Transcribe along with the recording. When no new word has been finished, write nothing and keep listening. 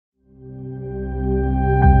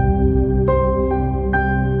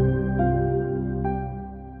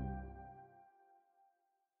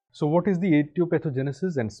So what is the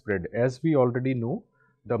etiopathogenesis and spread? As we already know,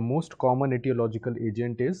 the most common etiological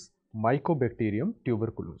agent is Mycobacterium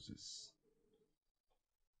tuberculosis.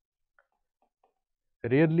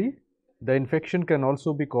 Rarely, the infection can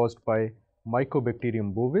also be caused by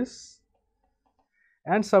Mycobacterium bovis,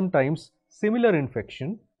 and sometimes similar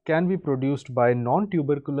infection can be produced by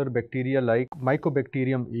non-tubercular bacteria like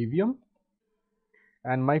Mycobacterium avium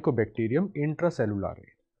and Mycobacterium intracellulare.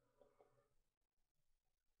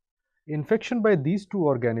 Infection by these two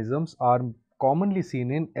organisms are commonly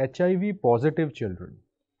seen in HIV positive children.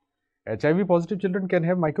 HIV positive children can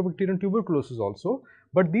have Mycobacterium tuberculosis also,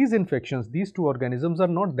 but these infections, these two organisms are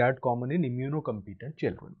not that common in immunocompetent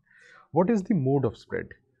children. What is the mode of spread?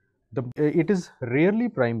 It is rarely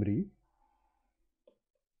primary.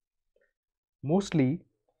 Mostly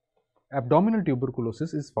abdominal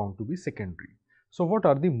tuberculosis is found to be secondary. So what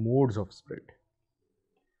are the modes of spread?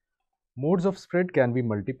 Modes of spread can be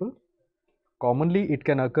multiple. Commonly it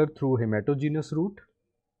can occur through hematogenous route.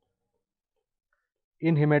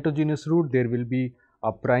 In hematogenous route there will be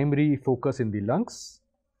a primary focus in the lungs.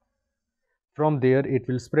 From there it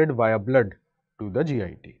will spread via blood to the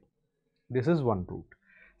GIT. This is one route.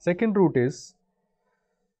 Second route is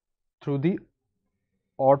through the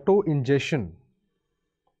auto-ingestion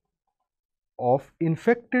of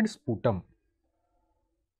infected sputum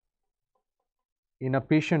in a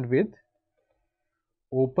patient with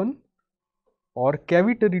open or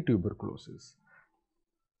cavitary tuberculosis.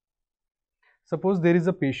 Suppose there is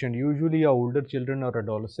a patient, usually older children or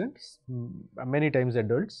adolescents, many times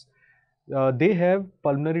adults, they have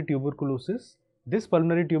pulmonary tuberculosis. This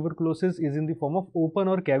pulmonary tuberculosis is in the form of open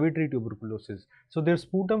or cavitary tuberculosis. So their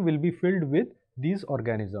sputum will be filled with these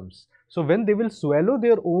organisms. So when they will swallow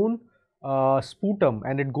their own sputum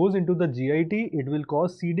and it goes into the GIT, it will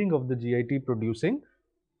cause seeding of the GIT producing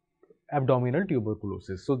abdominal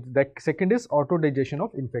tuberculosis. So the second is autodigestion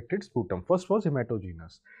of infected sputum. First was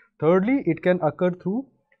hematogenous. Thirdly, it can occur through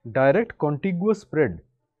direct contiguous spread.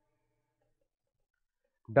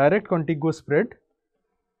 Direct contiguous spread.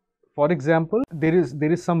 For example, there is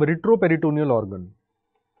some retroperitoneal organ.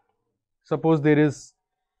 Suppose there is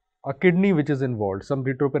a kidney which is involved, some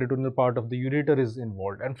retroperitoneal part of the ureter is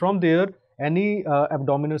involved, and from there any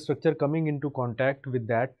abdominal structure coming into contact with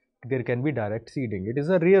that, there can be direct seeding. It is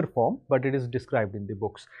a rare form, but it is described in the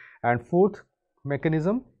books. And fourth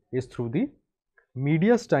mechanism is through the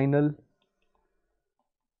mediastinal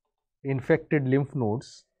infected lymph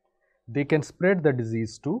nodes. They can spread the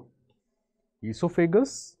disease to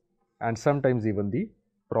esophagus and sometimes even the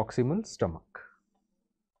proximal stomach.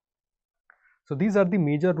 So these are the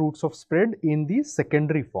major routes of spread in the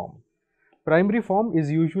secondary form. Primary form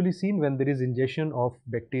is usually seen when there is ingestion of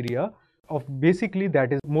bacteria. Basically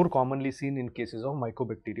that is more commonly seen in cases of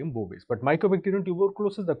Mycobacterium bovis. But Mycobacterium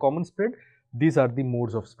tuberculosis, the common spread, these are the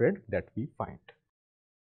modes of spread that we find.